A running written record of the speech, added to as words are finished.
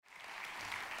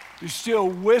You still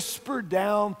whisper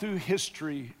down through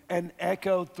history and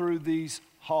echo through these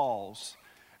halls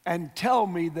and tell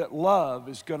me that love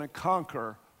is going to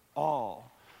conquer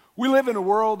all. We live in a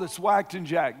world that's whacked and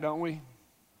jacked, don't we?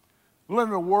 We live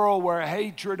in a world where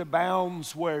hatred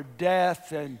abounds, where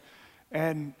death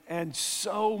and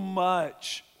so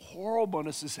much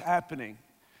horribleness is happening.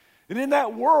 And in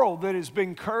that world that has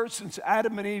been cursed since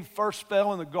Adam and Eve first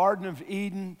fell in the Garden of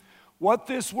Eden, what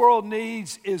this world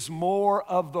needs is more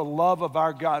of the love of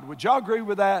our God. Would y'all agree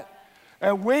with that?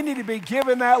 And we need to be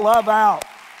giving that love out.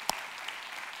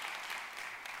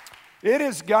 It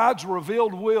is God's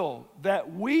revealed will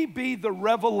that we be the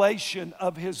revelation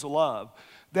of His love,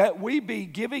 that we be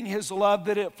giving His love,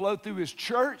 that it flow through His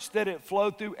church, that it flow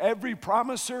through every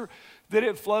promiser, that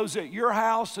it flows at your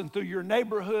house and through your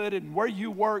neighborhood and where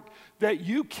you work, that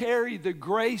you carry the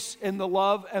grace and the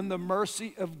love and the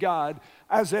mercy of God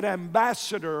as an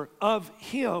ambassador of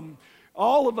Him.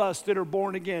 All of us that are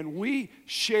born again, we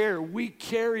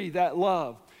carry that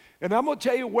love. And I'm going to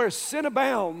tell you, where sin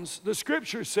abounds, the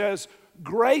Scripture says,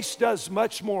 grace does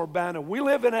much more abound. And we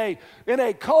live in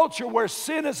a culture where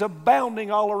sin is abounding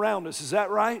all around us. Is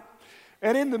that right?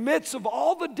 And in the midst of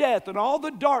all the death and all the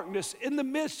darkness, in the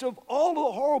midst of all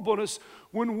the horribleness,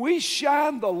 when we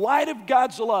shine the light of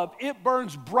God's love, it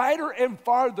burns brighter and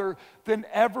farther than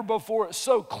ever before. It's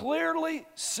so clearly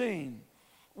seen.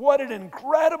 What an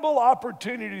incredible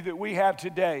opportunity that we have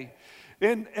today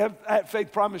at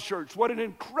Faith Promise Church. What an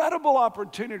incredible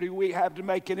opportunity we have to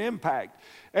make an impact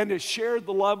and to share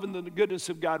the love and the goodness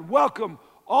of God. Welcome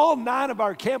all 9 of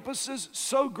our campuses.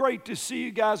 So great to see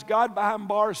you guys. God behind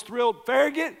bars, thrilled.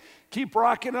 Farragut, keep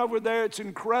rocking over there. It's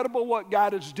incredible what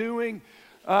God is doing.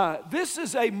 This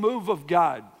is a move of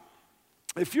God.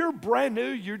 If you're brand new,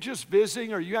 you're just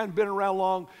visiting, or you haven't been around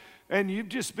long, and you've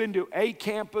just been to a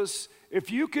campus, if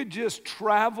you could just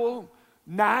travel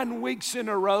 9 weeks in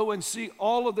a row and see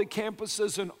all of the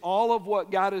campuses and all of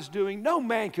what God is doing, no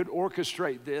man could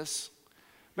orchestrate this.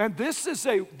 Man, this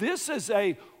is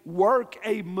a work,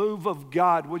 a move of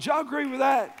God. Would y'all agree with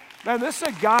that? Man, this is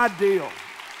a God deal.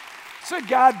 It's a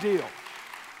God deal.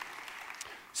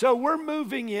 So we're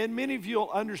moving in. Many of you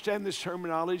will understand this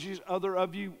terminology. Other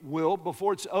of you will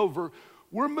before it's over.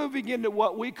 We're moving into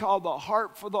what we call the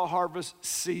Heart for the Harvest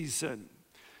season.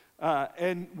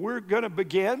 And we're going to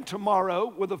begin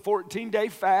tomorrow with a 14-day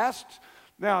fast.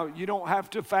 Now, you don't have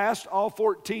to fast all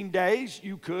 14 days.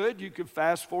 You could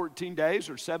fast 14 days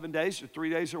or 7 days or 3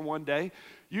 days or 1 day.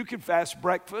 You could fast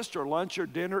breakfast or lunch or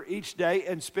dinner each day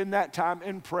and spend that time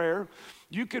in prayer.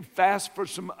 You could fast for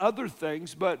some other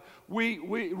things, but we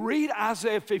read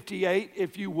Isaiah 58,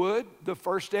 if you would, the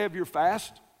first day of your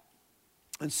fast,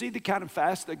 and see the kind of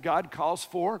fast that God calls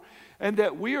for, and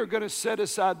that we are going to set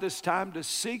aside this time to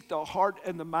seek the heart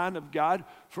and the mind of God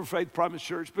for Faith Promise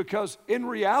Church, because in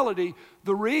reality,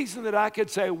 the reason that I could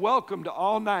say welcome to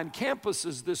all 9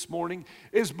 campuses this morning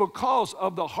is because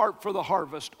of the Heart for the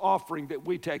Harvest offering that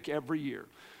we take every year.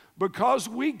 Because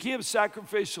we give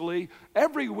sacrificially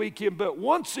every weekend, but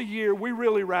once a year we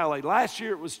really rally. Last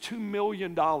year it was $2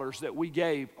 million that we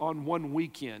gave on one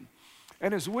weekend.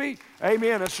 And as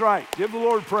amen, that's right, give the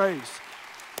Lord praise.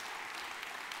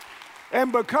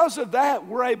 And because of that,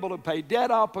 we're able to pay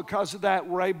debt off. Because of that,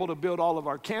 we're able to build all of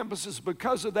our campuses.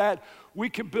 Because of that, we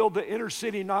can build the inner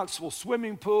city Knoxville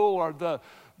swimming pool, or the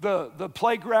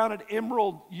playground at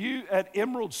Emerald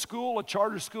School, a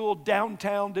charter school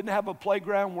downtown, didn't have a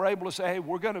playground. We're able to say, hey,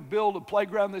 we're going to build a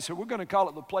playground. They said, we're going to call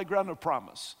it the Playground of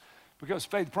Promise, because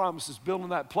Faith Promise is building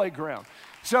that playground.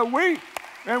 So we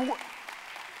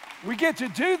get to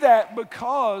do that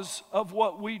because of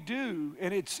what we do,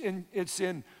 and it's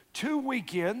in 2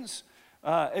 weekends,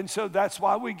 and so that's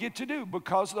why we get to do,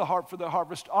 because of the Heart for the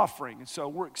Harvest offering. And so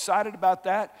we're excited about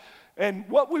that. And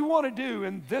what we want to do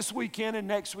in this weekend and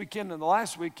next weekend and the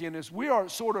last weekend is we are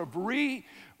sort of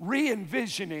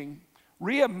re-envisioning,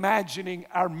 reimagining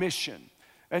our mission.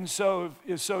 And so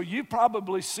you've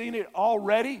probably seen it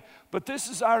already, but this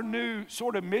is our new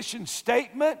sort of mission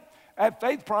statement. At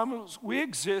Faith Promise, we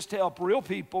exist to help real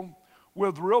people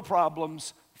with real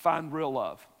problems find real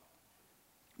love.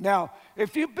 Now,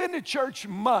 if you've been to church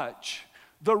much,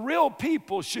 the real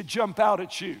people should jump out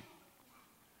at you.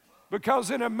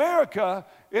 Because in America,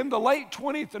 in the late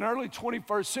 20th and early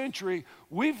 21st century,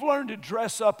 we've learned to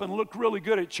dress up and look really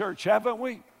good at church, haven't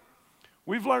we?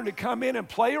 We've learned to come in and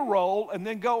play a role and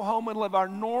then go home and live our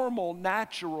normal,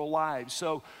 natural lives.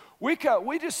 So we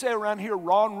just say around here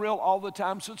raw and real all the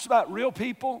time. So it's about real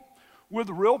people with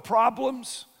real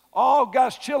problems. All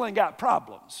guys chilling got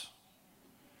problems.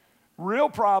 Real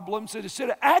problems. And instead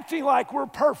of acting like we're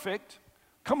perfect,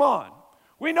 come on.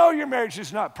 We know your marriage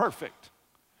is not perfect.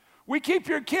 We keep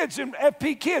your kids in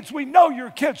FP Kids. We know your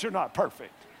kids are not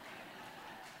perfect.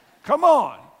 Come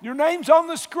on. Your name's on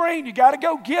the screen. You got to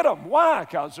go get them. Why?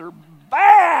 Because they're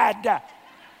bad.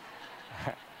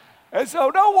 And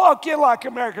so don't walk in like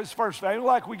America's First Family,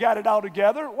 like we got it all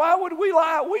together. Why would we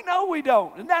lie? We know we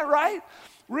don't. Isn't that right?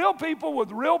 Real people with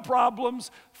real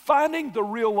problems, finding the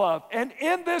real love. And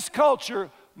in this culture,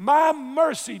 my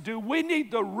mercy, do we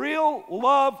need the real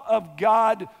love of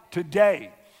God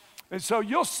today? And so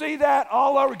you'll see that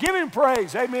all over. Give him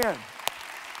praise. Amen.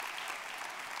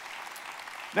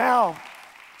 Now,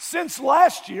 since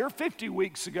last year, 50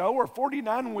 weeks ago or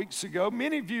 49 weeks ago,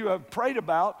 many of you have prayed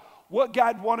about what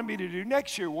God wanted me to do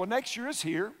next year. Well, next year is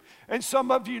here, and some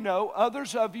of you know,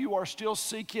 others of you are still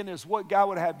seeking is what God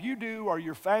would have you do or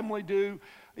your family do,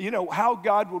 you know, how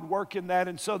God would work in that.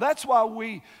 And so that's why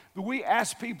we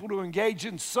ask people to engage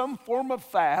in some form of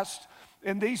fast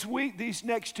in these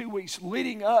next 2 weeks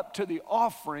leading up to the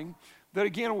offering that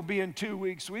again will be in 2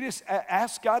 weeks. We just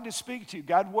ask God to speak to you.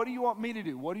 God, what do you want me to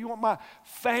do? What do you want my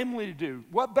family to do?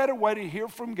 What better way to hear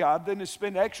from God than to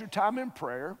spend extra time in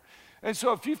prayer? And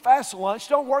so if you fast lunch,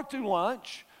 don't work through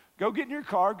lunch. Go get in your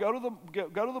car, go to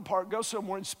the park, go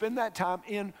somewhere and spend that time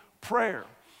in prayer.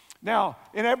 Now,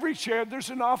 in every chair, there's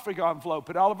an offering envelope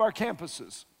at all of our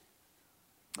campuses.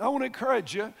 I want to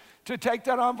encourage you to take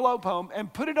that envelope home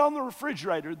and put it on the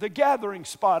refrigerator, the gathering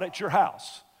spot at your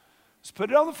house. Just put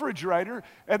it on the refrigerator,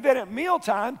 and then at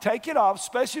mealtime, take it off,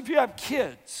 especially if you have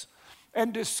kids,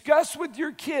 and discuss with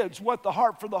your kids what the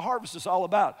Heart for the Harvest is all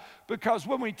about. Because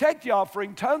when we take the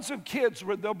offering, tons of kids,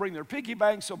 they'll bring their piggy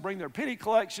banks, they'll bring their penny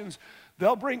collections,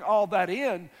 they'll bring all that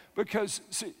in. Because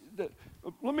see,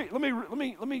 let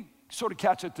me sort of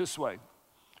catch it this way.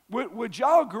 Would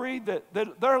y'all agree that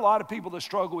there are a lot of people that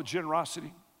struggle with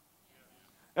generosity?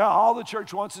 Now, all the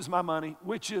church wants is my money,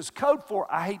 which is code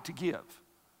for I hate to give.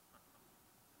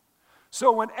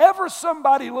 So whenever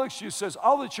somebody looks at you and says,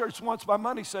 all the church wants my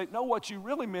money, say, no, what you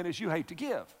really meant is you hate to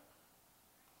give.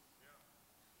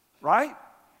 Right?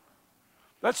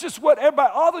 That's just what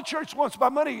everybody, all the church wants my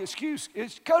money. Excuse,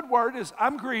 its code word is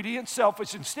I'm greedy and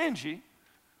selfish and stingy,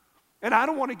 and I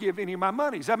don't want to give any of my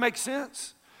money. Does that make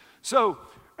sense? So,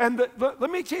 let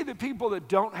me tell you the people that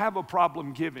don't have a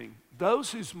problem giving,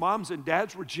 those whose moms and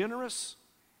dads were generous,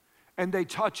 and they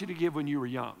taught you to give when you were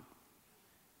young.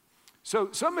 So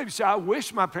some of you say, I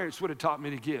wish my parents would have taught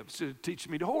me to give, instead of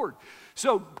teaching me to hoard.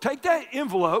 So take that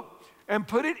envelope and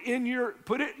put it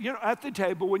at the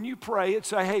table when you pray and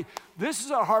say, hey, this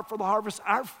is our Heart for the Harvest.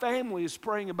 Our family is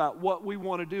praying about what we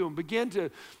want to do, and begin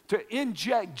to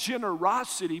inject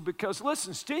generosity, because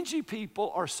listen, stingy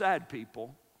people are sad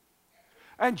people,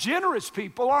 and generous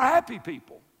people are happy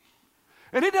people.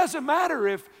 And it doesn't matter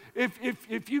if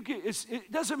you give,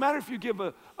 it doesn't matter if you give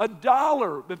a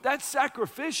dollar, if that's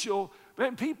sacrificial.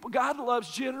 Man, God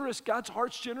loves generous. God's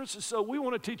heart's generous, and so we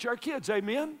want to teach our kids.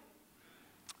 Amen.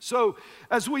 So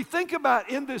as we think about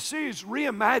in this series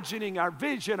reimagining our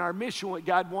vision, our mission, what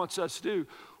God wants us to do,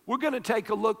 we're going to take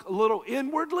a look a little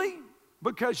inwardly,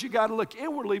 because you got to look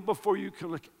inwardly before you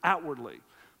can look outwardly,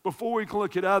 before we can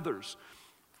look at others.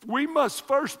 We must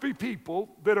first be people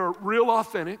that are real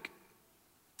authentic,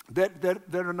 that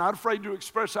are not afraid to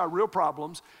express our real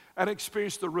problems and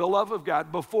experience the real love of God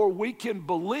before we can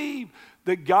believe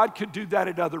that God could do that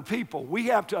in other people. We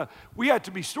have to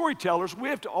be storytellers. We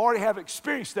have to already have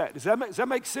experienced that. Does that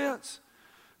make sense?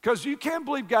 Because you can't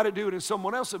believe God to do it in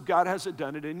someone else if God hasn't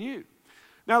done it in you.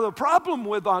 Now, the problem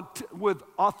with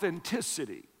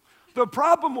authenticity, the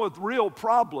problem with real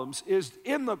problems is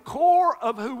in the core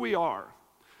of who we are.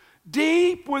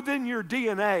 Deep within your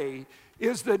DNA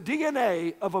is the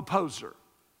DNA of a poser.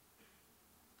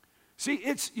 See,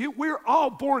 we're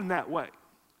all born that way.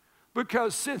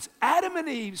 Because since Adam and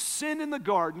Eve sinned in the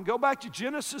garden, go back to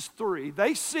Genesis 3,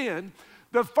 they sinned.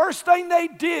 The first thing they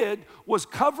did was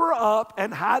cover up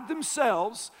and hide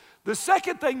themselves. The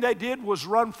second thing they did was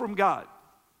run from God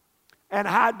and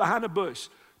hide behind a bush.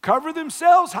 Cover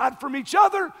themselves, hide from each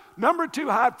other. Number 2,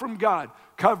 hide from God.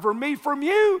 Cover me from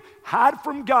you, hide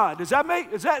from God. Does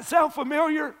that sound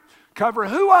familiar? Cover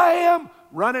who I am,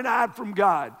 run and hide from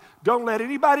God. Don't let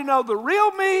anybody know the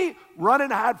real me, run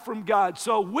and hide from God.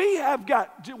 So we've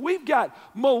got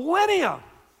millennia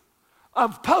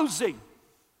of posing.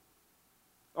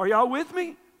 Are y'all with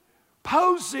me?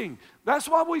 Posing. That's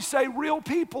why we say real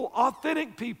people,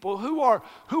 authentic people who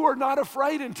are not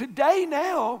afraid. And today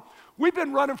now, we've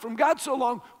been running from God so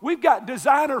long, we've got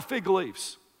designer fig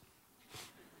leaves.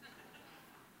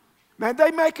 Man,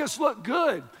 they make us look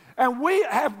good. And we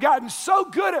have gotten so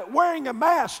good at wearing a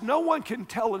mask, no one can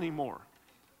tell anymore.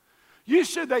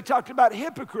 They talked about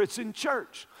hypocrites in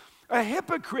church. A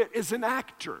hypocrite is an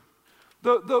actor.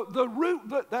 The root,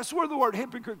 that's where the word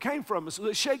hypocrite came from. It's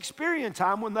the Shakespearean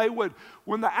time when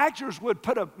the actors would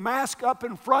put a mask up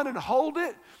in front and hold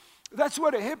it. That's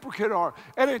what a hypocrite are.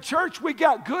 And in church, we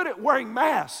got good at wearing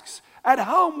masks. At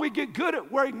home, we get good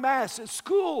at wearing masks. At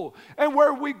school and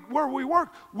where we work,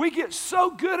 we get so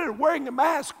good at wearing a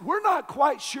mask, we're not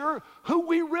quite sure who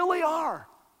we really are.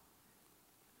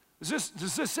 Does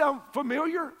this sound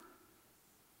familiar?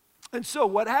 And so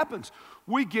what happens?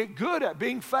 We get good at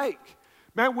being fake.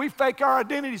 Man, we fake our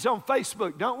identities on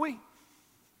Facebook, don't we?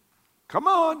 Come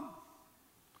on.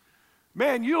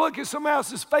 Man, you look at somebody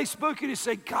else's Facebook and you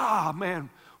say, God, man,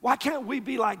 why can't we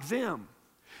be like them?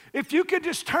 If you could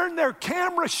just turn their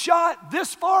camera shot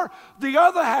this far, the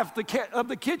other half of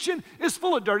the kitchen is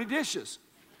full of dirty dishes.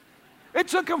 It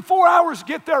took them 4 hours to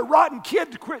get their rotten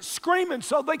kid to quit screaming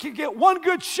so they could get one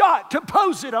good shot to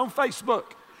post it on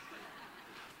Facebook.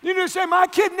 You just say, my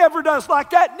kid never does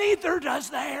like that. Neither does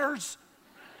theirs.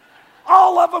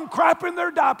 All of them crap in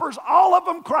their diapers. All of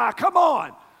them cry. Come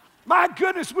on. My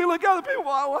goodness, we look at other people,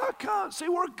 well, I can't. See,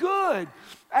 we're good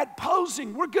at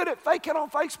posing. We're good at faking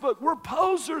on Facebook. We're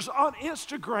posers on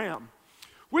Instagram.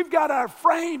 We've got our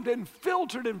framed and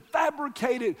filtered and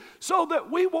fabricated so that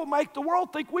we will make the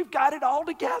world think we've got it all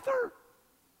together.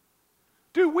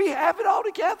 Do we have it all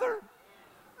together?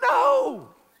 No.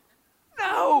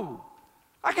 No.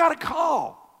 I got a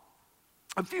call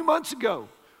a few months ago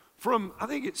from, I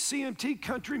think it's CMT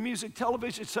Country Music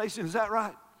Television Station. Is that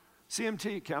right?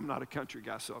 CMT, I'm not a country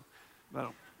guy, so I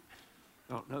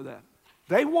don't know that.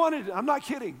 They wanted, I'm not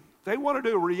kidding, they wanted to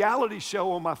do a reality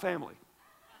show on my family.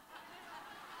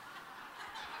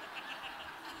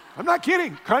 I'm not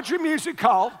kidding, country music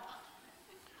called.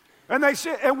 And they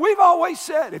said, and we've always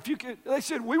said, if you could, they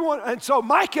said, we want, and so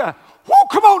Micah, whoo,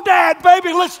 come on, Dad,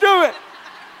 baby, let's do it.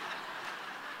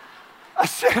 I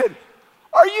said,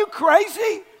 are you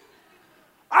crazy?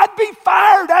 I'd be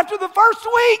fired after the first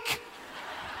week.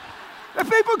 If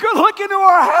people could look into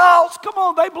our house, come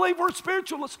on, they believe we're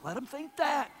spiritual. Let's let them think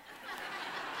that.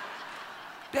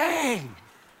 Dang.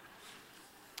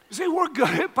 See, we're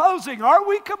good at posing, aren't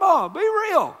we? Come on, be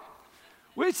real.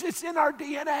 It's in our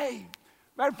DNA.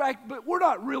 Matter of fact, but we're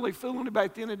not really fooling about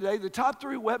at the end of the day. The top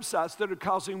 3 websites that are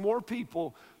causing more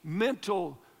people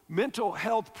mental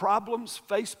health problems,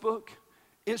 Facebook,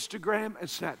 Instagram, and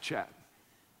Snapchat.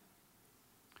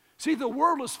 See, the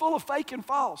world is full of fake and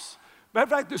false. Matter of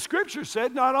fact, the scripture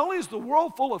said not only is the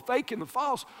world full of fake and the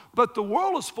false, but the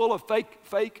world is full of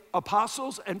fake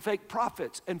apostles and fake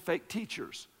prophets and fake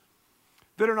teachers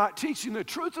that are not teaching the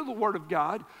truth of the Word of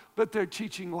God, but they're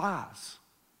teaching lies.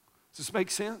 Does this make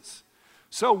sense?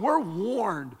 So we're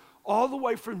warned all the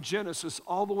way from Genesis,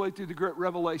 all the way through the great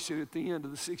Revelation at the end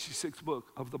of the 66th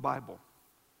book of the Bible.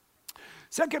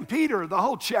 2 Peter, the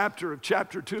whole chapter of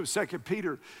chapter 2 of 2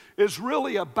 Peter is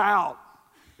really about,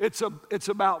 it's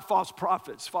about false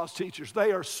prophets, false teachers.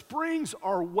 They are springs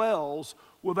or wells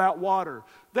without water.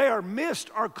 They are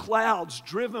mist or clouds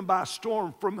driven by a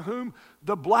storm from whom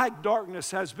the black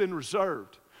darkness has been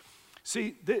reserved.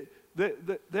 See,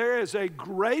 there is a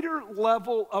greater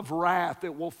level of wrath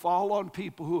that will fall on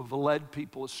people who have led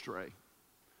people astray.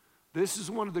 This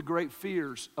is one of the great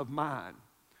fears of mine,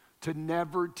 to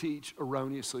never teach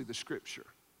erroneously the scripture.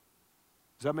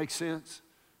 Does that make sense?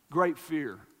 Great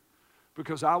fear,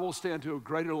 because I will stand to a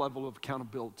greater level of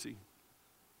accountability.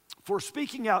 For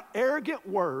speaking out arrogant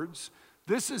words,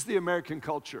 this is the American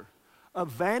culture. Of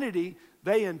vanity,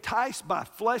 they entice by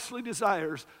fleshly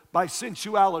desires, by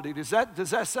sensuality. Does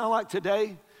that sound like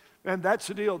today? And that's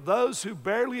the deal. Those who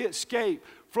barely escape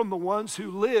from the ones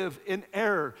who live in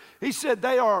error. He said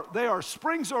they are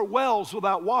springs or wells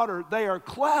without water. They are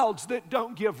clouds that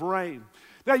don't give rain.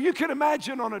 Now you can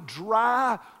imagine on a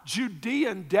dry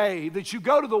Judean day that you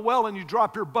go to the well and you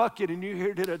drop your bucket and you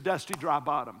hit a dusty dry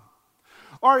bottom.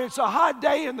 Or it's a hot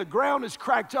day and the ground is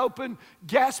cracked open,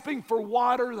 gasping for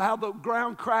water, how the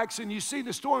ground cracks, and you see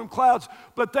the storm clouds,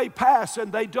 but they pass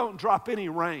and they don't drop any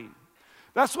rain.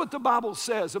 That's what the Bible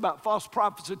says about false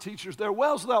prophets and teachers. They're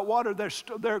wells without water.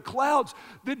 They're clouds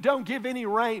that don't give any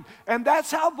rain. And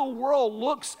that's how the world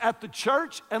looks at the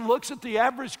church and looks at the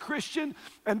average Christian.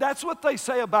 And that's what they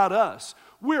say about us.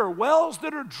 We are wells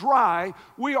that are dry.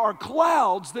 We are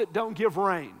clouds that don't give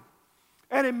rain.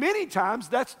 And in many times,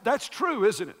 that's true,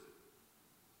 isn't it?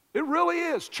 It really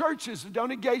is. Churches that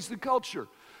don't engage the culture.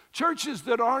 Churches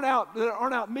that aren't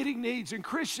out meeting needs, and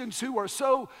Christians who are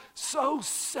so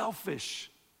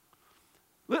selfish.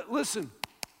 Listen,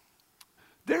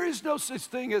 there is no such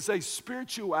thing as a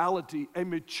spirituality, a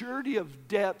maturity of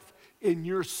depth in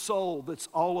your soul that's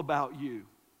all about you.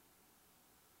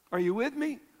 Are you with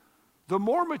me? The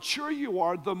more mature you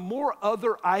are, the more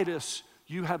other itis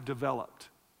you have developed.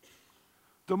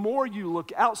 The more you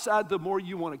look outside, the more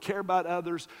you want to care about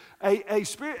others.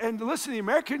 And listen, the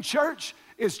American church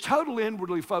is totally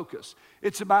inwardly focused.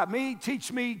 It's about me,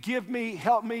 teach me, give me,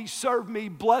 help me, serve me,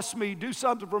 bless me, do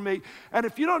something for me. And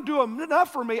if you don't do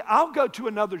enough for me, I'll go to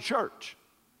another church.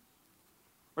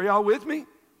 Are y'all with me?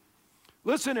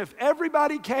 Listen, if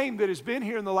everybody came that has been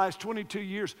here in the last 22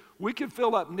 years, we could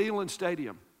fill up Neyland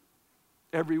Stadium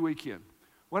every weekend.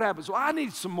 What happens? Well, I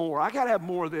need some more. I got to have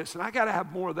more of this, and I got to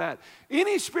have more of that.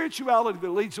 Any spirituality that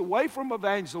leads away from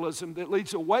evangelism, that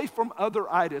leads away from other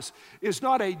idols, is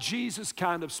not a Jesus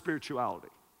kind of spirituality.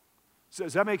 So,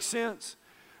 does that make sense?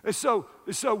 And so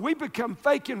we become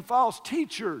fake and false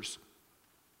teachers,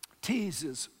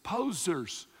 teases,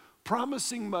 posers,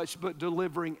 promising much but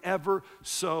delivering ever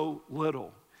so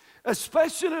little.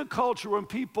 Especially in a culture when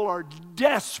people are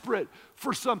desperate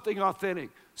for something authentic,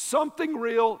 something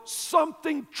real,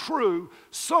 something true,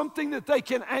 something that they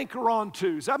can anchor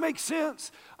onto. Does that make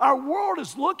sense? Our world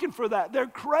is looking for that. They're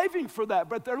craving for that,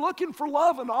 but they're looking for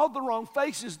love in all the wrong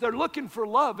faces. They're looking for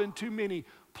love in too many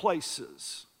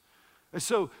places. And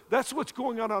so that's what's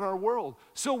going on in our world.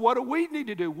 So what do we need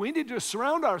to do? We need to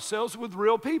surround ourselves with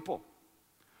real people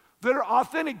that are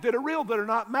authentic, that are real, that are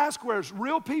not mask wearers,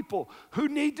 real people who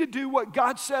need to do what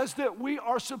God says that we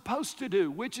are supposed to do,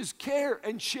 which is care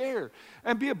and share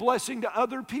and be a blessing to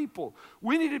other people.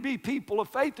 We need to be people of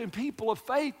faith, and people of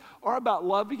faith are about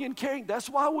loving and caring. That's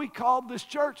why we call this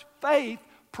church Faith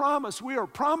Promise. We are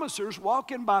promisers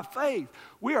walking by faith.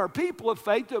 We are people of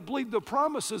faith that believe the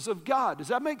promises of God. Does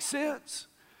that make sense?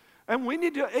 And we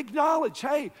need to acknowledge,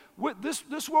 hey,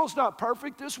 this world's not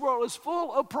perfect. This world is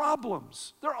full of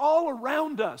problems. They're all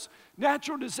around us.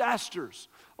 Natural disasters,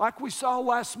 like we saw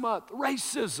last month,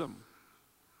 racism.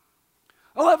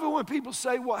 I love it when people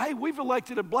say, well, hey, we've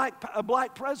elected a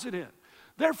black president.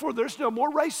 Therefore, there's no more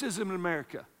racism in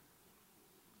America.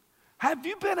 Have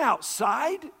you been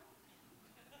outside?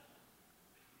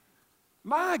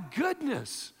 My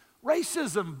goodness,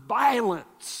 racism,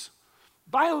 violence.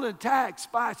 Violent attacks,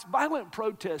 fights, violent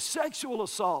protests, sexual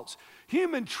assaults,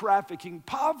 human trafficking,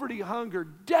 poverty, hunger,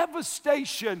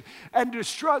 devastation, and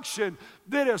destruction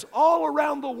that is all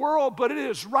around the world, but it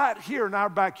is right here in our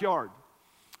backyard.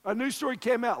 A news story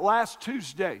came out last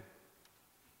Tuesday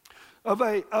of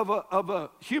a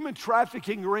human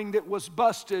trafficking ring that was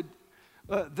busted.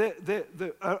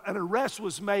 An arrest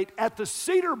was made at the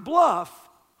Cedar Bluff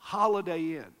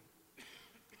Holiday Inn.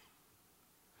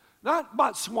 Not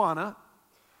Botswana.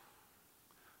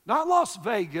 Not Las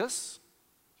Vegas,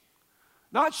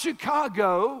 not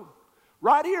Chicago,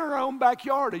 right here in our own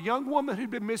backyard. A young woman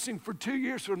who'd been missing for 2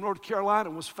 years from North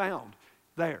Carolina was found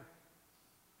there.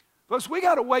 Folks, we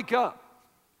got to wake up.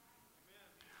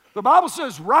 The Bible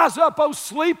says, rise up, O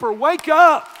sleeper, wake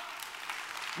up.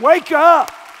 Wake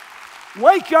up.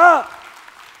 Wake up.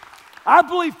 I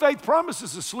believe Faith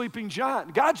Promises a sleeping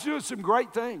giant. God's doing some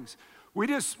great things. We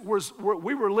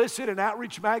were listed in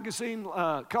Outreach Magazine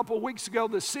a couple of weeks ago,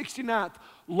 the 69th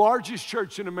largest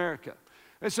church in America.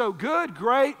 And so good,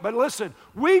 great, but listen,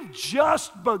 we've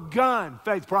just begun,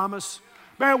 Faith Promise.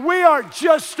 Man, we are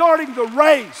just starting the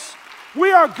race.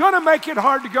 We are going to make it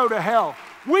hard to go to hell.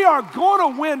 We are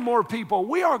going to win more people.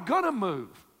 We are going to move.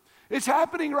 It's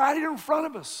happening right here in front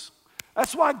of us.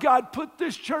 That's why God put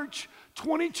this church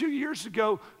 22 years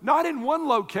ago, not in one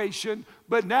location,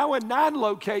 but now in 9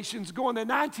 locations, going to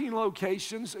 19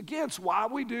 locations. Again, it's why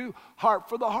we do Heart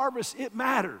for the Harvest. It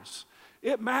matters.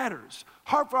 It matters.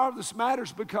 Heart for Harvest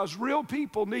matters because real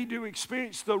people need to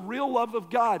experience the real love of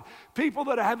God. People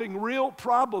that are having real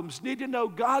problems need to know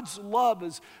God's love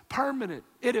is permanent.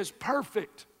 It is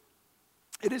perfect.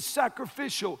 It is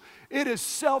sacrificial. It is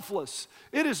selfless.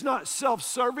 It is not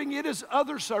self-serving. It is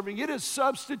other-serving. It is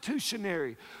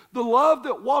substitutionary. The love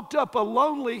that walked up a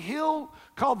lonely hill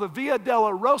called the Via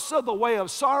Dolorosa, the way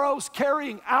of sorrows,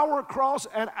 carrying our cross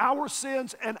and our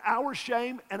sins and our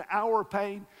shame and our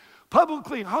pain,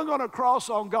 publicly hung on a cross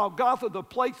on Golgotha, the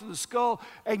place of the skull,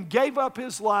 and gave up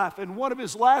his life. And one of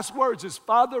his last words is,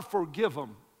 Father, forgive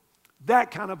them.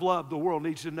 That kind of love the world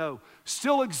needs to know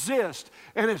still exists,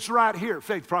 and it's right here at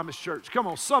Faith Promise Church. Come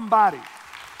on, somebody.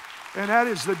 And that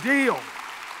is the deal.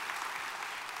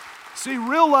 See,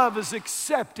 real love is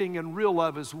accepting and real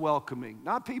love is welcoming.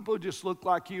 Not people who just look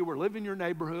like you or live in your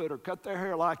neighborhood or cut their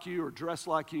hair like you or dress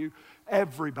like you.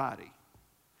 Everybody.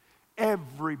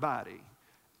 Everybody.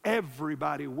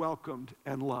 Everybody welcomed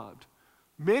and loved.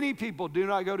 Many people do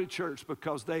not go to church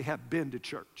because they have been to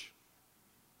church.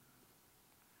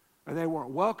 And they weren't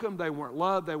welcomed, they weren't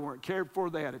loved, they weren't cared for,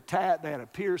 they had a tat, they had a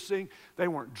piercing, they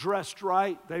weren't dressed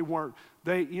right, they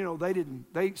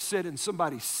sit in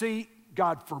somebody's seat,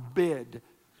 God forbid.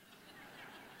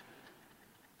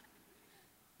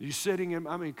 You sitting in,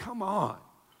 I mean, come on.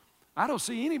 I don't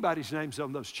see anybody's names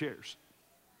on those chairs.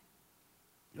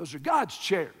 Those are God's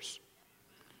chairs.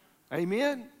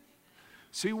 Amen?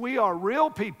 See, we are real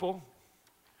people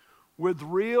with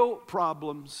real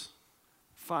problems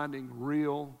finding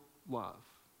real love.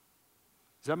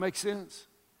 Does that make sense?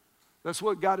 That's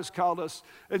what God has called us.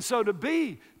 And so to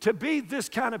be this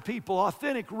kind of people,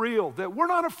 authentic, real, that we're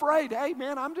not afraid. Hey,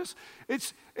 man,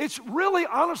 it's really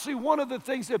honestly one of the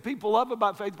things that people love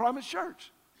about Faith Promise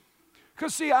Church.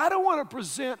 Because, see, I don't want to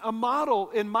present a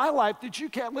model in my life that you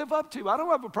can't live up to. I don't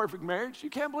have a perfect marriage. You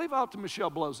can't believe how often Michelle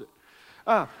blows it.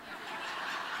 I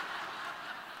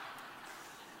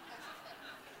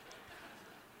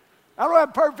don't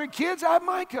have perfect kids. I have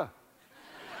Micah.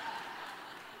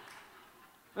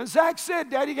 And Zach said,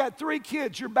 Daddy, you got 3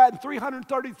 kids. You're batting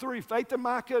 333. Faith and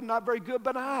Micah, not very good,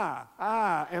 but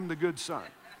I am the good son.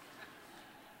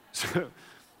 So,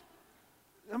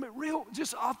 I mean, real,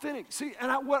 just authentic. See,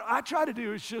 and what I try to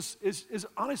do is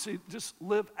honestly just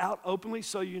live out openly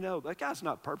so you know that guy's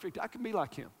not perfect. I can be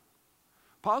like him.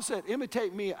 Paul said,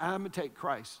 imitate me, I imitate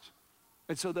Christ.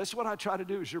 And so that's what I try to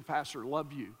do as your pastor,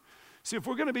 love you. See, if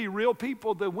we're going to be real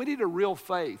people, then we need a real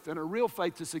faith. And a real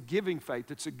faith is a giving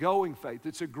faith. It's a going faith.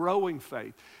 It's a growing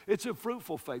faith. It's a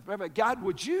fruitful faith. God,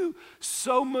 would you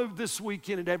so move this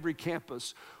weekend at every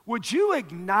campus? Would you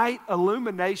ignite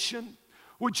illumination?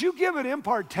 Would you give an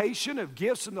impartation of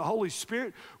gifts in the Holy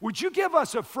Spirit? Would you give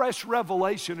us a fresh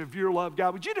revelation of your love,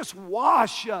 God? Would you just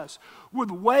wash us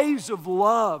with waves of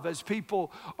love as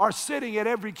people are sitting at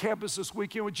every campus this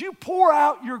weekend? Would you pour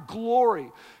out your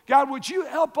glory? God, would you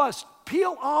help us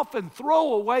peel off and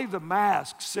throw away the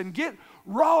masks and get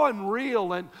raw and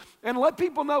real and let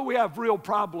people know we have real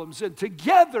problems and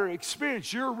together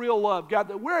experience your real love, God,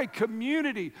 that we're a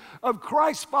community of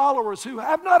Christ followers who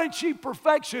have not achieved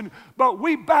perfection, but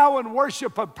we bow and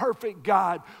worship a perfect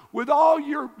God with all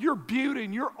your beauty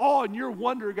and your awe and your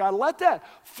wonder, God. Let that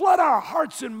flood our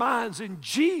hearts and minds. In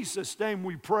Jesus' name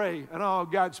we pray. And all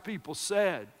God's people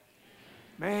said,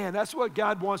 man, that's what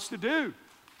God wants to do.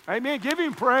 Amen. Give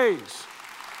him praise.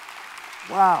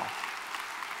 Wow.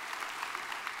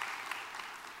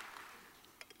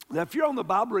 Now, if you're on the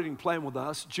Bible reading plan with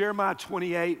us, Jeremiah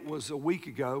 28 was a week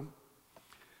ago,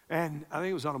 and I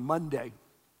think it was on a Monday.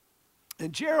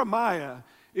 And Jeremiah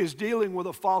is dealing with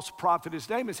a false prophet. His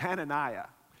name is Hananiah.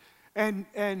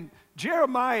 And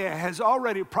Jeremiah has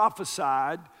already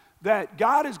prophesied that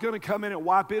God is going to come in and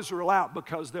wipe Israel out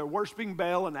because they're worshiping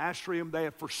Baal and Ashtaroth. They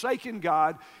have forsaken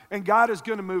God, and God is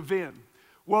going to move in.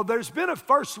 Well, there's been a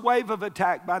first wave of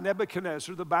attack by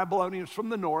Nebuchadnezzar, the Babylonians from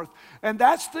the north, and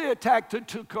that's the attack that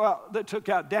took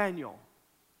out Daniel.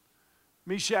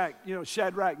 Meshach,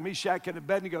 Shadrach, Meshach, and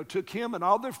Abednego took him and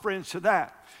all their friends to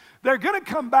that. They're going to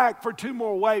come back for 2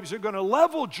 more waves. They're going to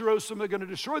level Jerusalem. They're going to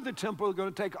destroy the temple. They're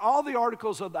going to take all the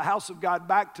articles of the house of God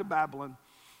back to Babylon.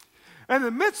 And in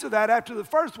the midst of that, after the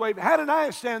first wave,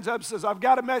 Hananiah stands up and says, I've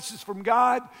got a message from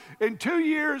God. In 2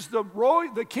 years,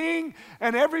 the king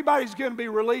and everybody's going to be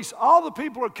released. All the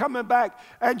people are coming back,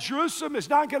 and Jerusalem is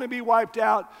not going to be wiped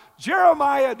out.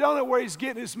 Jeremiah, I don't know where he's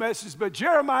getting his message, but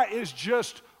Jeremiah is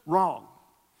just wrong.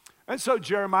 And so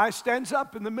Jeremiah stands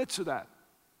up in the midst of that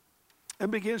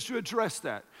and begins to address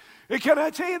that. And can I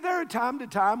tell you, there are time to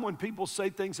time when people say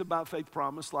things about Faith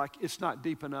Promise like it's not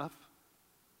deep enough.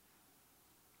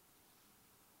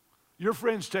 Your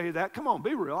friends tell you that. Come on,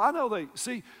 be real. I know they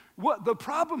see. What the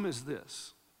problem is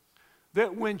this,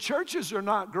 that when churches are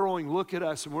not growing, look at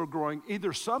us and we're growing,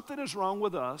 either something is wrong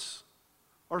with us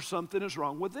or something is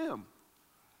wrong with them.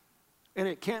 And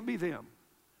it can't be them.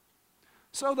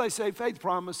 So they say Faith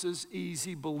Promise is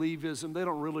easy believism. They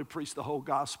don't really preach the whole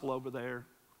gospel over there.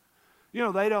 They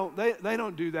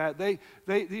don't do that.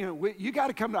 You got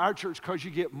to come to our church because you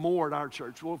get more at our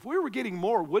church. Well, if we were getting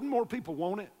more, wouldn't more people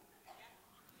want it?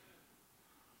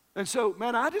 And so,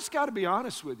 man, I just got to be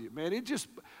honest with you, man. It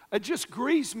just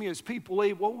grieves me as people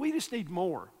leave. Well, we just need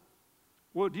more.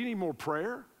 Well, do you need more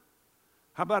prayer?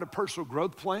 How about a personal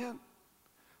growth plan?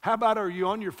 How about are you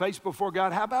on your face before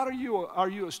God? How about are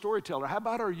you a storyteller? How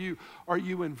about are you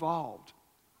involved?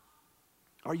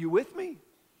 Are you with me?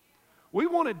 We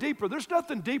want it deeper. There's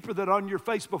nothing deeper than on your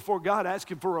face before God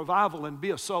asking for revival and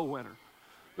be a soul winner.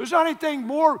 There's not anything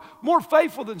more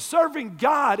faithful than serving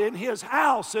God in his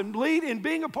house and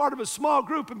being a part of a small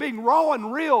group and being raw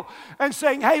and real and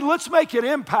saying, hey, let's make an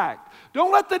impact.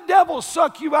 Don't let the devil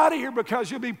suck you out of here because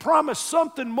you'll be promised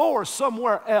something more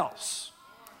somewhere else.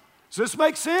 Does this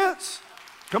make sense?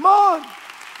 Come on.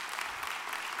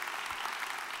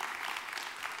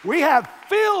 We have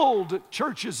filled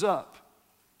churches up.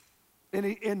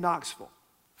 in Knoxville.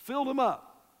 Filled them up.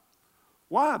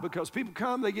 Why? Because people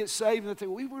come, they get saved, and they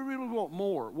think, we really want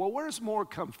more. Well, where does more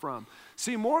come from?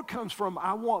 See, more comes from,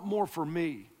 I want more for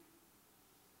me.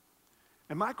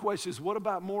 And my question is, what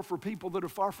about more for people that are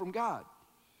far from God?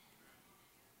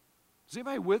 Is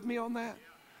anybody with me on that?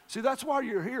 See, that's why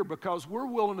you're here, because we're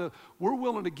willing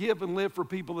to give and live for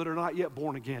people that are not yet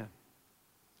born again.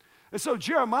 And so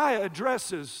Jeremiah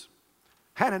addresses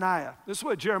Hananiah. This is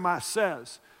what Jeremiah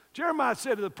says. Jeremiah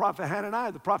said to the prophet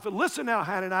Hananiah, the prophet, listen now,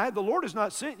 Hananiah, the Lord has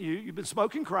not sent you. You've been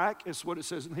smoking crack. That's what it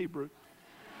says in Hebrew.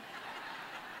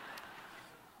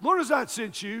 Lord has not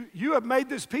sent you. You have made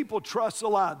this people trust a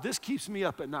lie. This keeps me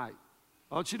up at night.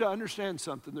 I want you to understand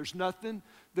something. There's nothing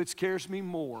that scares me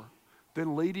more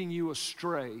than leading you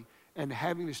astray and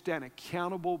having to stand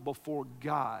accountable before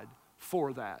God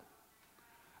for that.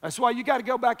 That's why you got to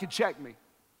go back and check me.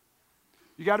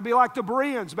 You got to be like the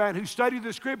Bereans, man, who studied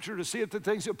the scripture to see if the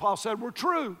things that Paul said were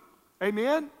true.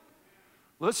 Amen?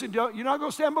 Listen, you're not going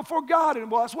to stand before God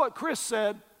and, well, that's what Chris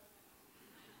said.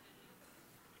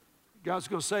 God's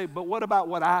going to say, but what about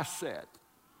what I said?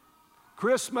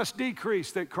 Chris must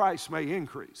decrease that Christ may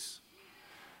increase.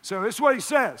 So this is what he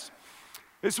says.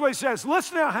 This is what he says.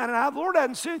 Listen now, Hananiah, the Lord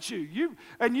hasn't sent you.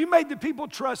 You made the people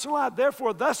trust in lie.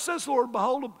 Therefore, thus says the Lord,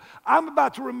 behold, I'm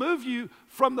about to remove you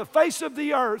from the face of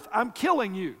the earth. I'm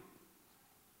killing you.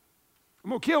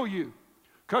 I'm going to kill you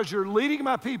because you're leading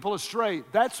my people astray.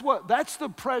 That's the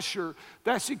pressure.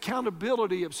 That's the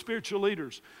accountability of spiritual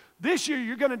leaders. This year,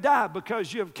 you're going to die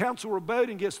because you have counsel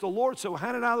rebellion against the Lord. So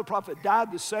Hananiah the prophet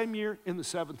died the same year in the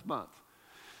 7th month.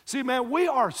 See, man, we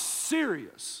are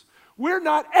serious. We're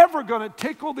not ever going to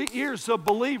tickle the ears of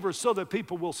believers so that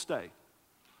people will stay.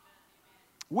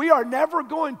 We are never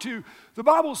going to, the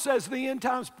Bible says in the end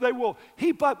times, they will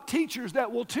heap up teachers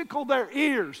that will tickle their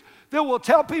ears, that will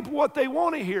tell people what they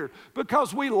want to hear,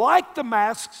 because we like the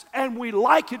masks and we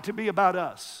like it to be about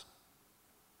us.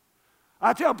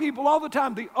 I tell people all the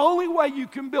time, the only way you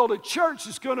can build a church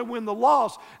that's going to win the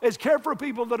lost is care for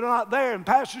people that are not there. And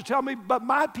pastors tell me, but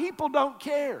my people don't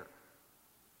care.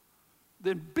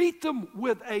 Then beat them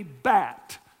with a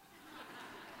bat.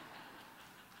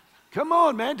 Come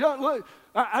on, man. Don't look.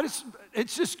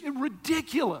 It's just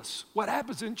ridiculous what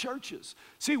happens in churches.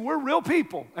 See, we're real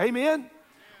people. Amen?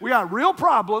 We got real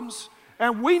problems,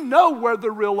 and we know where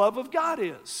the real love of God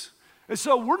is. And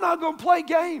so we're not going to play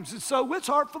games. And so it's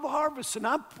Heart for the Harvest. And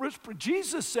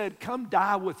Jesus said, come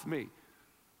die with me.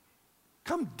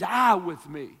 Come die with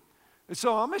me. And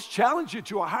so I must challenge you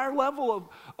to a higher level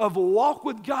of a walk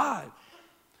with God.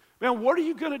 Man, what are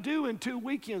you going to do in 2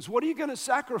 weekends? What are you going to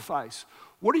sacrifice?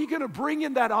 What are you going to bring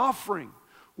in that offering?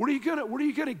 What are you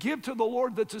going to give to the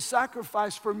Lord that's a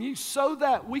sacrifice from you so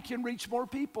that we can reach more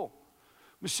people?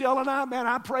 Michelle and I, man,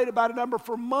 I prayed about a number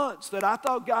for months that I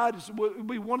thought God would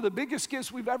be one of the biggest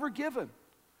gifts we've ever given.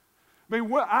 I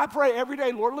mean, I pray every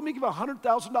day, Lord, let me give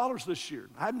 $100,000 this year.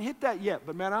 I hadn't hit that yet,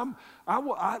 but man,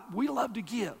 we love to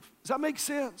give. Does that make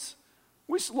sense?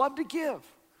 We just love to give.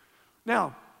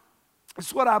 Now, this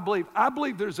is what I believe. I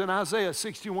believe there's an Isaiah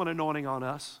 61 anointing on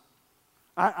us.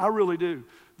 I really do.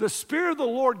 The Spirit of the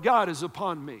Lord God is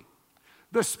upon me.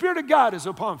 The Spirit of God is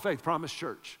upon Faith Promise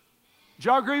Church. Do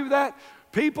y'all agree with that?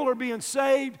 People are being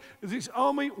saved. It's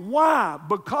on me. Why?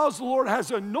 Because the Lord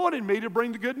has anointed me to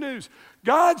bring the good news.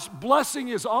 God's blessing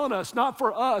is on us, not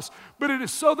for us, but it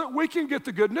is so that we can get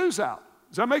the good news out.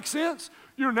 Does that make sense?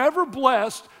 You're never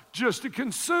blessed just to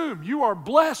consume. You are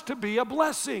blessed to be a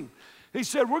blessing. He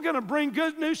said, we're going to bring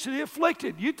good news to the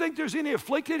afflicted. You think there's any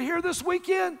afflicted here this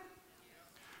weekend?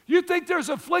 You think there's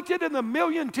afflicted in the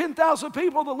 1,010,000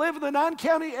 people that live in the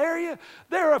 9-county area?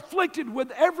 They're afflicted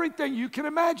with everything you can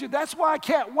imagine. That's why I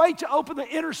can't wait to open the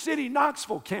inner city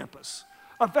Knoxville campus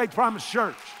of Faith Promise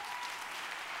Church.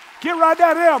 Get right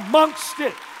down there amongst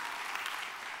it.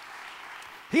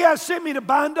 He has sent me to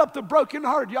bind up the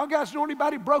brokenhearted. Y'all guys know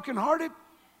anybody brokenhearted?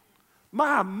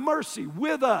 My mercy,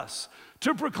 with us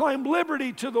to proclaim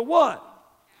liberty to the what?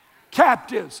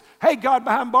 Captives. Hey, God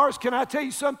behind bars, can I tell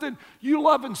you something? You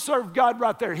love and serve God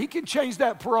right there. He can change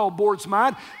that parole board's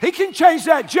mind. He can change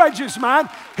that judge's mind.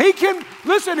 He can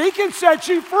set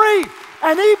you free.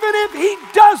 And even if he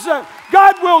doesn't,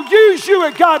 God will use you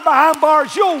at God behind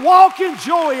bars. You'll walk in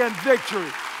joy and victory.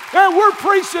 And we're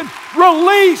preaching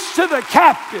release to the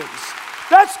captives.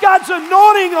 That's God's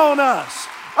anointing on us.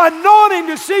 Anointing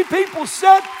to see people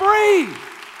set free.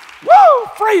 Woo!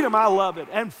 Freedom, I love it.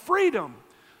 And freedom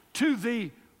to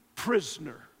the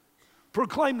prisoner.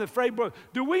 Proclaim the freedom.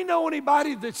 Do we know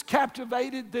anybody that's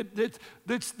captivated,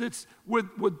 that's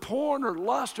with porn or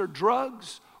lust or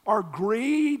drugs or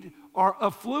greed or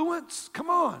affluence? Come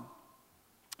on.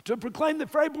 to proclaim the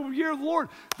favorable year of the Lord.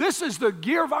 This is the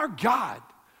year of our God,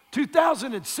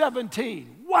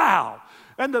 2017. Wow.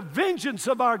 And the vengeance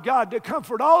of our God to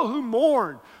comfort all who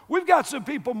mourn. We've got some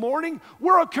people mourning.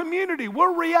 We're a community.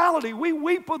 We're reality. We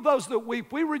weep with those that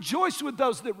weep. We rejoice with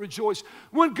those that rejoice.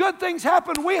 When good things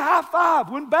happen, we high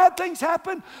five. When bad things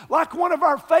happen, like one of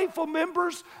our faithful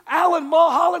members, Alan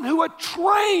Mulholland, who a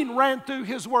train ran through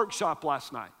his workshop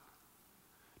last night.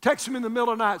 Texted me in the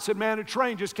middle of the night, said, man, a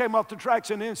train just came off the tracks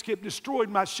and Inskip destroyed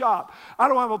my shop. I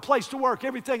don't have a place to work.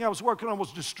 Everything I was working on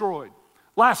was destroyed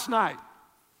last night.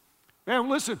 Man,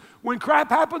 listen, when crap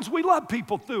happens, we love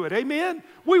people through it, amen?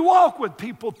 We walk with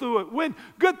people through it. When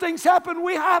good things happen,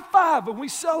 we high five and we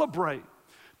celebrate.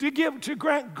 To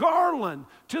grant garland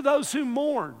to those who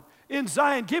mourn in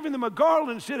Zion, giving them a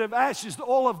garland instead of ashes, the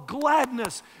oil of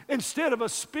gladness instead of a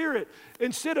spirit,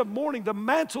 instead of mourning, the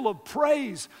mantle of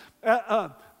praise,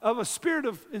 instead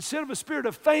of a spirit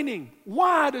of fainting.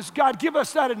 Why does God give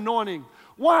us that anointing?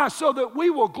 Why? So that we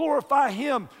will glorify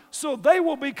Him. So they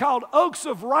will be called oaks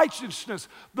of righteousness,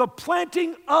 the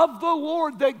planting of the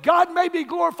Lord, that God may be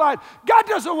glorified. God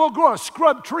doesn't want to grow a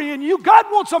scrub tree in you. God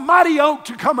wants a mighty oak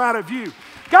to come out of you.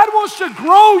 God wants to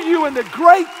grow you into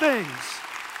great things.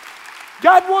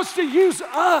 God wants to use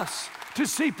us to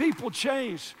see people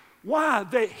change. Why?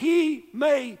 That He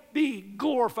may be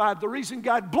glorified. The reason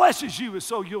God blesses you is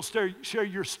so you'll share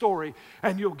your story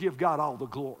and you'll give God all the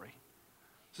glory.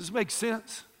 Does this make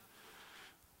sense?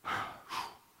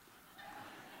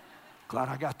 Glad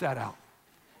I got that out.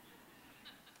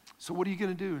 So what are you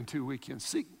going to do in 2 weekends?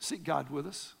 Seek God with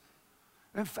us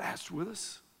and fast with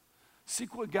us.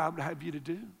 Seek what God would have you to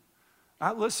do.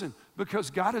 Listen, because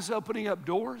God is opening up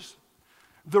doors.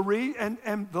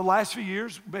 And the last few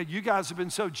years, you guys have been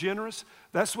so generous.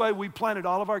 That's why we planted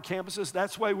all of our campuses.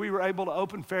 That's why we were able to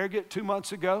open Farragut 2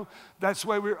 months ago. That's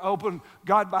why we were open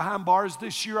God Behind Bars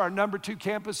this year. Our number 2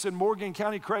 campus in Morgan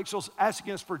County Correctional's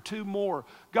asking us for 2 more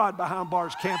God Behind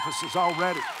Bars campuses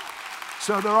already.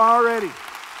 So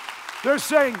they're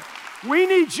saying, we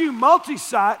need you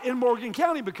multi-site in Morgan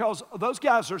County because those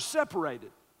guys are separated.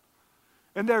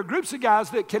 And there are groups of guys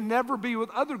that can never be with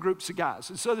other groups of guys.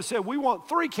 And so they said, we want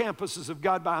 3 campuses of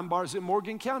God Behind Bars in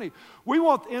Morgan County. We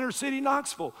want inner city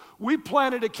Knoxville. We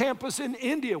planted a campus in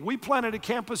India. We planted a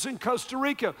campus in Costa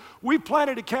Rica. We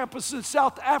planted a campus in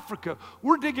South Africa.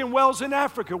 We're digging wells in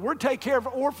Africa. We're taking care of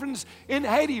orphans in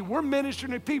Haiti. We're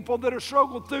ministering to people that are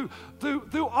struggling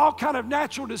through all kind of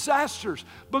natural disasters.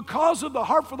 Because of the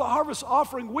Heart for the Harvest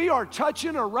offering, we are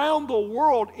touching around the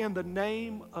world in the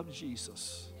name of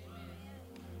Jesus.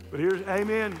 But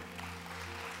amen.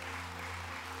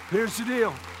 Here's the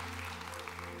deal.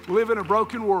 We live in a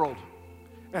broken world,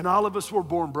 and all of us were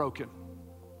born broken.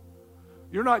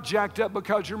 You're not jacked up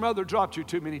because your mother dropped you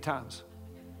too many times.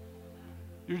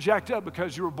 You're jacked up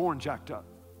because you were born jacked up.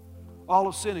 All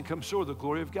of sin and come short of the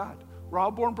glory of God. We're all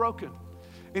born broken.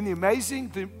 And the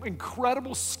amazing, the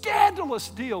incredible, scandalous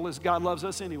deal is God loves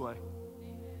us anyway.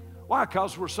 Why?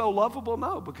 Because we're so lovable?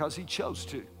 No, because He chose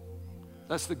to.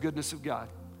 That's the goodness of God.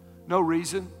 No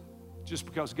reason, just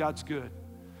because God's good.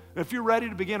 And if you're ready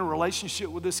to begin a relationship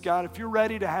with this God, if you're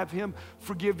ready to have Him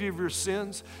forgive you of your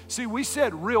sins, see, we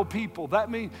said real people.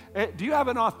 That means, do you have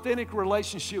an authentic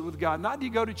relationship with God? Not do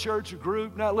you go to church or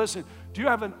group. Now, listen, do you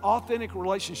have an authentic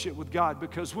relationship with God?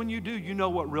 Because when you do, you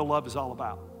know what real love is all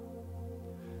about.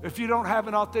 If you don't have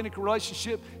an authentic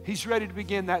relationship, He's ready to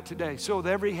begin that today. So with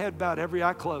every head bowed, every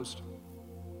eye closed,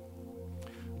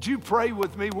 would you pray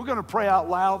with me? We're going to pray out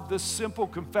loud this simple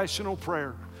confessional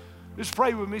prayer. Just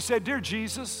pray with me. Say, dear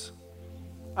Jesus,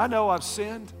 I know I've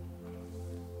sinned.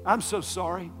 I'm so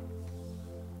sorry.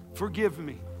 Forgive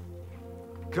me.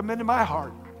 Come into my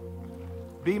heart.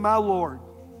 Be my Lord.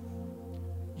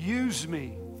 Use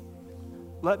me.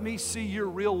 Let me see your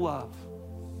real love.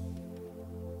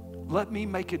 Let me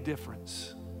make a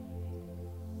difference.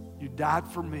 You died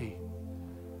for me.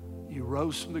 You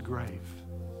rose from the grave.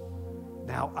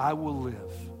 Now I will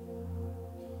live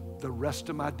the rest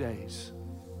of my days,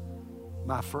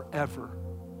 my forever,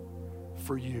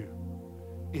 for you,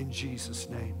 in Jesus'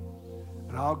 name.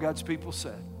 And all God's people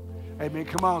said, amen.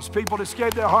 Come on, people just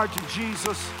gave their heart to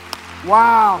Jesus.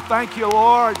 Wow, thank you,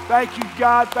 Lord. Thank you,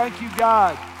 God. Thank you,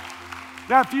 God.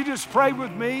 Now, if you just prayed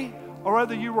with me, or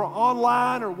whether you were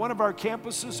online or one of our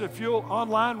campuses, if you're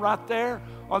online right there,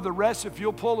 or the rest, if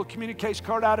you'll pull a communication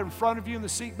card out in front of you in the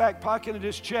seat back pocket and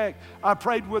just check. I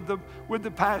prayed with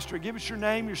the pastor. Give us your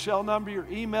name, your cell number, your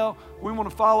email. We want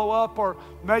to follow up, or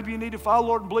maybe you need to follow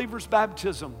Lord and Believers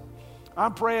baptism.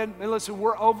 I'm praying, and listen,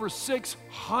 we're over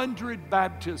 600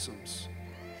 baptisms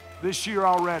this year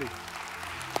already.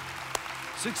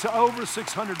 Over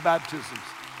 600 baptisms.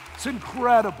 It's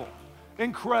incredible,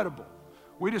 incredible.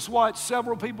 We just watched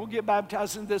several people get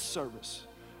baptized in this service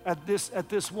at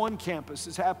this one campus.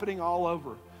 It's happening all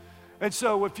over. And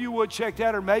so if you would check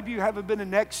that, or maybe you haven't been to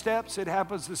Next Steps. It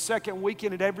happens the second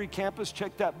weekend at every campus.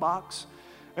 Check that box.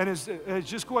 And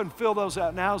just go ahead and fill those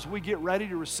out now as we get ready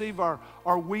to receive our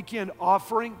weekend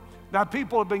offering. Now,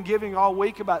 people have been giving all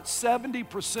week. About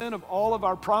 70% of all of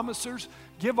our promisers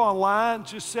give online.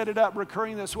 Just set it up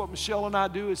recurring. That's what Michelle and I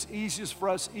do. It's easiest for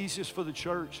us, easiest for the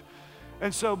church.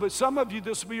 And so, but some of you,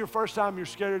 this will be your first time you're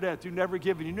scared to death. You've never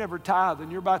given, you never tithe,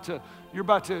 and you're about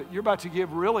to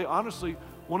give really, honestly,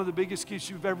 one of the biggest gifts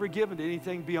you've ever given to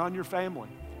anything beyond your family.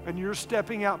 And you're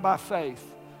stepping out by faith,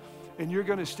 and you're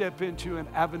going to step into an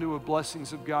avenue of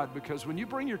blessings of God, because when you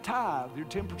bring your tithe, your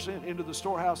 10% into the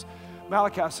storehouse,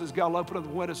 Malachi says God will open up the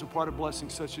windows and part of blessing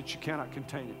such that you cannot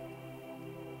contain it.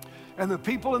 And the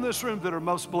people in this room that are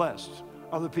most blessed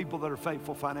are the people that are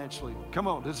faithful financially. Come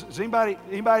on, is anybody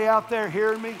out there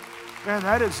hearing me? Man,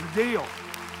 that is the deal.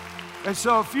 And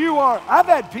so if you are, I've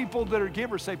had people that are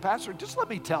givers say, Pastor, just let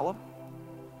me tell them.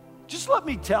 Just let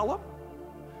me tell them.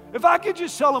 If I could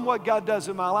just tell them what God does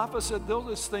in my life, I said, they'll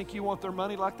just think you want their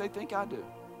money like they think I do.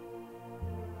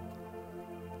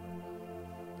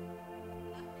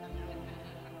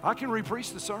 I can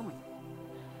re-preach the sermon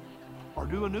or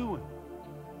do a new one.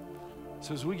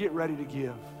 So as we get ready to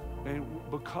give, and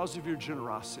because of your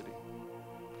generosity,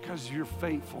 because of your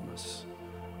faithfulness,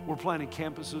 we're planting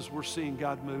campuses. We're seeing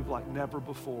God move like never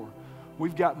before.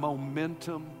 We've got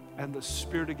momentum, and the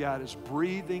Spirit of God is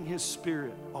breathing His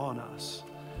Spirit on us.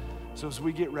 So as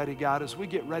we get ready, God, as we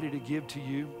get ready to give to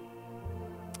you,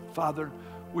 Father,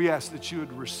 we ask that you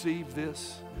would receive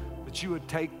this, that you would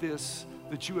take this,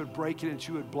 that you would break it, and that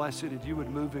you would bless it, and you would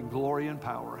move in glory and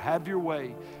power. Have your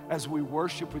way as we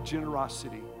worship with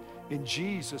generosity. In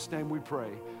Jesus' name we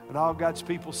pray. And all God's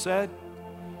people said,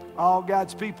 all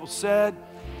God's people said,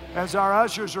 as our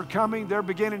ushers are coming, they're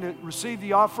beginning to receive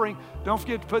the offering. Don't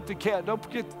forget to put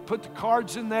the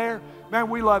cards in there. Man,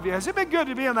 we love you. Has it been good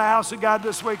to be in the house of God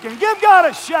this weekend? Give God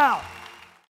a shout.